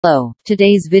Hello,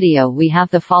 today's video we have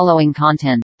the following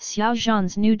content. Xiao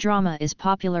Zhan's new drama is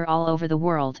popular all over the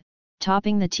world,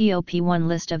 topping the top1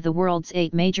 list of the world's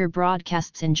 8 major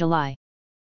broadcasts in July.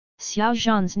 Xiao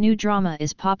Zhan's new drama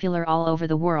is popular all over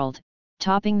the world,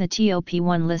 topping the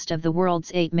top1 list of the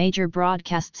world's 8 major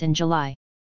broadcasts in July.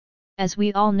 As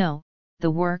we all know,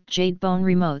 the work Jade Bone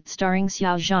Remote starring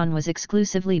Xiao Zhan was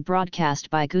exclusively broadcast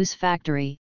by Goose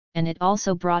Factory, and it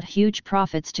also brought huge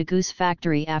profits to Goose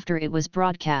Factory after it was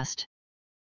broadcast.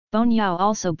 Bone Yao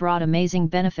also brought amazing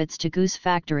benefits to Goose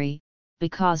Factory,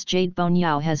 because Jade Bone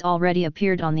Yao has already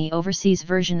appeared on the overseas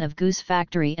version of Goose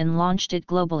Factory and launched it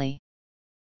globally.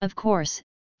 Of course,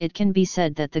 it can be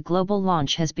said that the global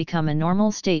launch has become a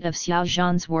normal state of Xiao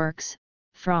Zhan's works,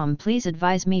 from Please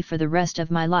Advise Me for the Rest of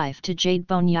My Life to Jade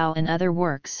Bone Yao and other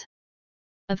works.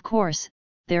 Of course,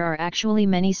 there are actually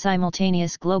many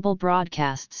simultaneous global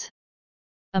broadcasts.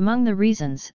 Among the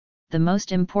reasons, the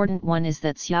most important one is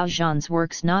that Xiao Zhan's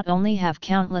works not only have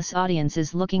countless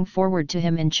audiences looking forward to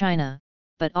him in China,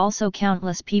 but also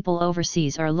countless people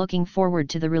overseas are looking forward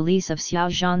to the release of Xiao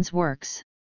Zhan's works.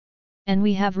 And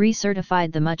we have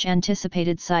recertified the much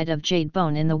anticipated site of Jade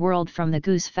Bone in the world from the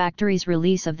Goose Factory's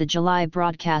release of the July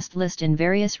broadcast list in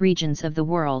various regions of the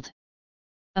world.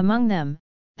 Among them,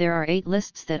 there are 8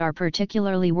 lists that are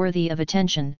particularly worthy of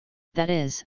attention, that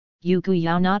is, Yu Gu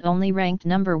Yao not only ranked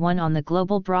number 1 on the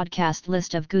global broadcast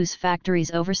list of Goose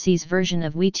Factory's overseas version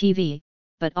of WeTV,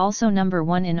 but also number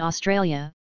 1 in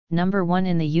Australia, number 1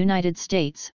 in the United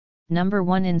States, number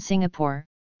 1 in Singapore,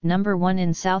 number 1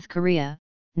 in South Korea,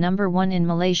 number 1 in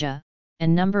Malaysia,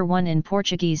 and number 1 in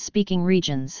Portuguese-speaking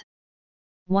regions.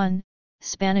 1.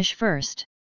 Spanish first.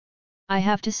 I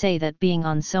have to say that being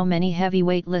on so many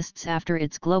heavyweight lists after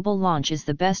its global launch is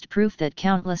the best proof that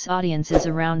countless audiences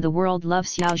around the world love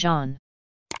Xiao Zhan.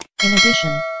 In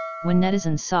addition, when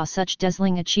netizens saw such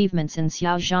dazzling achievements in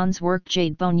Xiao Zhan's work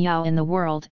Jade Bone Yao in the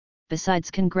world,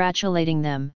 besides congratulating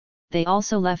them, they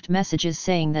also left messages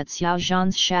saying that Xiao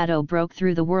Zhan's shadow broke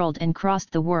through the world and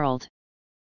crossed the world.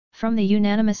 From the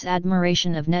unanimous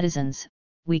admiration of netizens,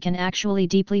 we can actually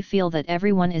deeply feel that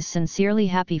everyone is sincerely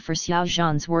happy for Xiao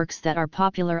Zhan's works that are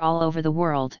popular all over the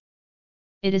world.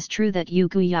 It is true that Yu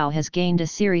Gu Yao has gained a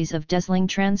series of dazzling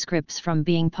transcripts from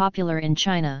being popular in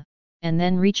China, and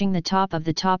then reaching the top of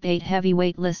the top 8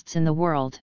 heavyweight lists in the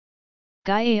world.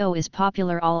 Gai Ao is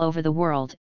popular all over the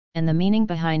world, and the meaning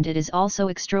behind it is also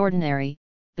extraordinary,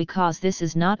 because this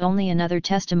is not only another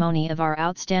testimony of our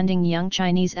outstanding young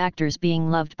Chinese actors being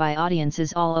loved by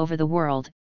audiences all over the world,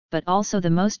 but also the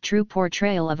most true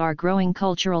portrayal of our growing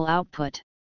cultural output.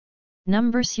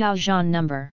 Number Xiao Zhan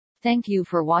number. Thank you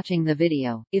for watching the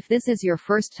video. If this is your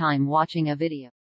first time watching a video,